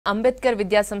అంబేద్కర్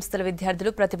విద్యా సంస్థల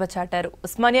విద్యార్థులు ప్రతిభ చాటారు.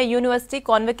 ఉస్మానియా యూనివర్సిటీ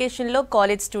కాన్వకేషన్ లో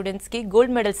కాలేజ్ స్టూడెంట్స్ కి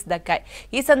గోల్డ్ మెడల్స్ దక్కాయి.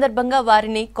 ఈ సందర్భంగా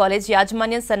వారిని కాలేజ్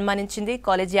యాజమాన్యం సన్మానించింది.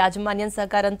 కాలేజ్ యాజమాన్యం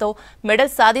సహకారంతో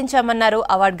medal సాధించామన్నారు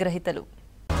award గ్రహీతలు.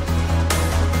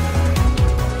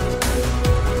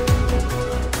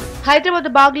 Hyderabad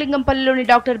బాగ్లింగంపల్లిలోని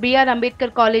DR.B.R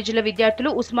Ambedkar కాలేజీల విద్యార్థులు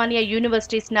ఉస్మానియా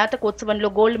యూనివర్సిటీ స్నాతకోత్సవంలో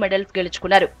గోల్డ్ మెడల్స్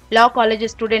గెలుచుకున్నారు. Law college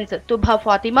students తుభా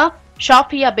Fatima,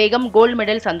 Shafia Begum gold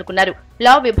medals అందుకున్నారు.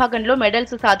 లా విభాగంలో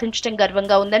మెడల్స్ సాధించడం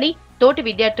గర్వంగా ఉందని, తోటి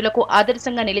విద్యార్థులకు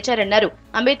ఆదర్శంగా నిలిచారన్నారు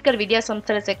అంబేద్కర్ విద్యా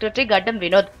సంస్థల సెక్రటరీ గడ్డం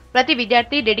వినోద్. ప్రతి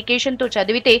విద్యార్థి డెడికేషన్ తో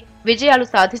చదివితే విజయాలు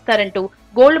సాధిస్తారంటూ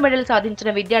గోల్డ్ మెడల్ సాధించిన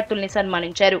విద్యార్థుల్ని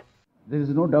సన్మానించారు. There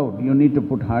is no doubt you need to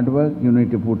put hard work, you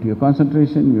need to put your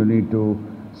concentration, you need to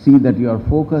see that you are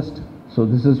focused. So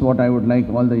this is what I would like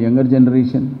all the younger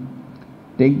generation.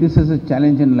 Take this as a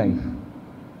challenge in life.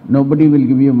 Nobody will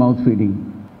give you mouth feeding.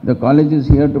 The college is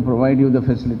here to provide you the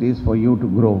facilities for you to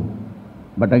grow.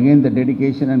 But again, the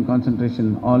dedication and concentration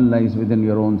all lies within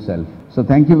your own self. So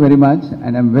thank you very much,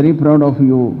 and I'm very proud of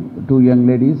you two young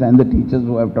ladies and the teachers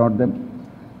who have taught them,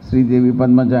 Sri Devi,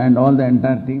 Padma and all the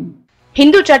entire team.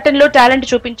 Hindu చట్టంలో talent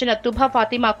చూపించిన తుభా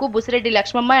ఫాతిమాకు Busireddy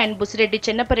Lakshmamma and Busireddy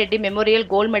Chennapareddy memorial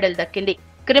gold medal దక్కింది.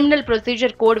 Criminal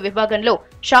procedure code విభాగంలో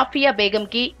షాఫియా బేగం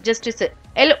కి justice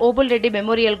L Obul Reddy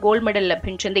memorial gold medal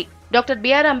లభించింది.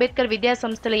 DR.B.R Ambedkar విద్యా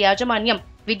సంస్థల యాజమాన్యం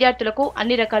విద్యార్థులకు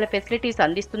అన్ని రకాల ఫెసిలిటీస్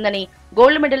అందిస్తుందని,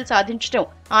 గోల్డ్ మెడల్ సాధించడం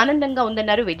ఆనందంగా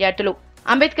ఉందన్నారు విద్యార్థులు.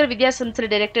 అంబేద్కర్ విద్యా సంస్థల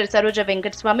డైరెక్టర్ సరోజ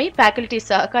వెంకటస్వామి ఫ్యాకల్టీ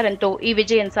సహకారంతో ఈ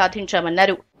విజయం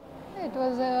సాధించామన్నారు. It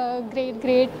was a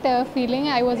great feeling.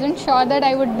 I wasn't sure that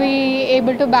I would be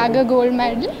able to bag a gold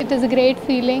medal. It is a great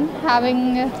feeling having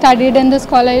studied in this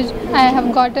college. I have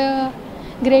got a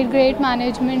great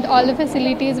management. All the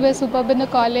facilities were superb in the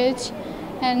college,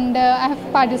 and I have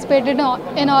participated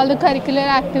in all the curricular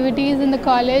activities in the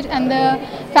college, and the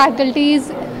faculties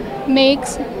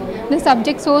makes the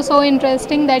subject so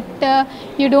interesting that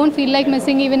you don't feel like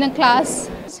missing even a class.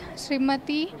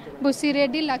 Srimati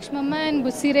Busireddy Lakshmamma and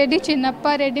Busireddy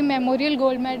Chinnappa Reddy Memorial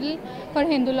Gold Medal for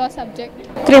Hindu Law subject.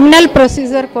 Criminal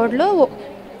procedure కోడ్లో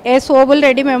yes Obul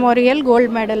Reddy memorial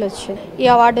gold medal వచ్చింది. ఈ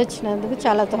award వచ్చినందుకు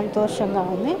చాలా సంతోషంగా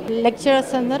ఉంది.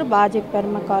 Lecturers అందరూ బాగా చెప్పారు.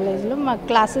 మా కాలేజ్లో మా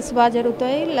క్లాసెస్ బాగా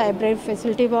జరుగుతాయి, లైబ్రరీ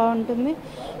ఫెసిలిటీ బాగుంటుంది.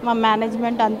 మా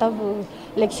మేనేజ్మెంట్ అంతా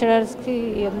లెక్చరర్స్కి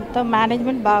అంతా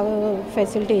మేనేజ్మెంట్ బాగా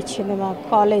ఫెసిలిటీ ఇచ్చింది మా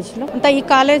కాలేజ్లో. అంతా ఈ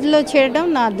కాలేజ్లో చేయడం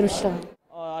నా అదృష్టం.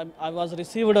 I was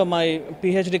received my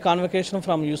PhD convocation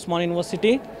from Osmania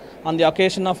University on the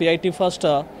occasion of 81st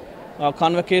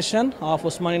convocation of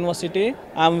Osmania University.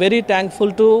 I am very thankful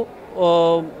to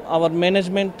our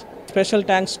management. Special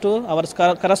thanks to our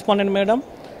correspondent madam,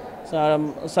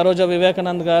 Saroja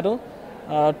Vivekanand garu,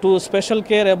 to special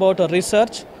care about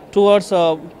research towards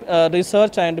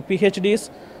research and PhDs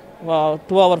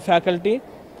to our faculty.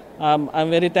 I am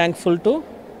very thankful to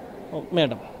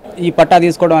madam. ఈ పట్టా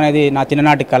తీసుకోవడం అనేది నా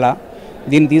చిన్ననాటి కళ.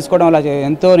 దీన్ని తీసుకోవడం వల్ల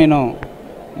ఎంతో నేను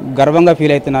గర్వంగా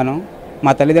ఫీల్ అవుతున్నాను.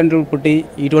 మా తల్లిదండ్రులు పుట్టి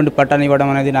ఇటువంటి పట్టాన్ని ఇవ్వడం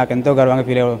అనేది నాకు ఎంతో గర్వంగా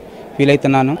ఫీల్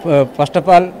అవుతున్నాను. First of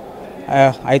all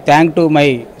I thank to my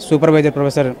supervisor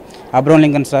professor Abraham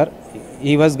Lincoln sir.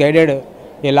 He was guided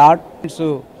a lot.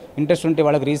 Interest ఉంటే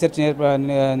వాళ్ళకి రీసెర్చ్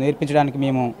నేర్పించడానికి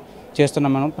మేము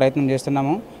ప్రయత్నం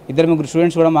చేస్తున్నాము. 2-3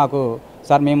 స్టూడెంట్స్ కూడా మాకు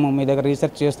సార్ మేము మీ దగ్గర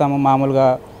రీసెర్చ్ చేస్తాము మామూలుగా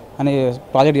అని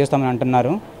ప్రాజెక్ట్ చేస్తామని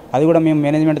అంటున్నారు. అది కూడా మేము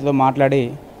మేనేజ్మెంట్తో మాట్లాడి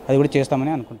అది కూడా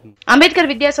చేస్తామని అనుకుంటున్నాం. అంబేద్కర్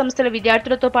విద్యా సంస్థల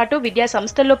విద్యార్థులతో పాటు విద్యా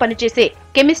సంస్థల్లో పనిచేసే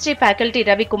chemistry faculty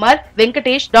Ravikumar,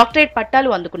 Venkatesh doctorate పట్టాలు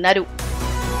అందుకున్నారు.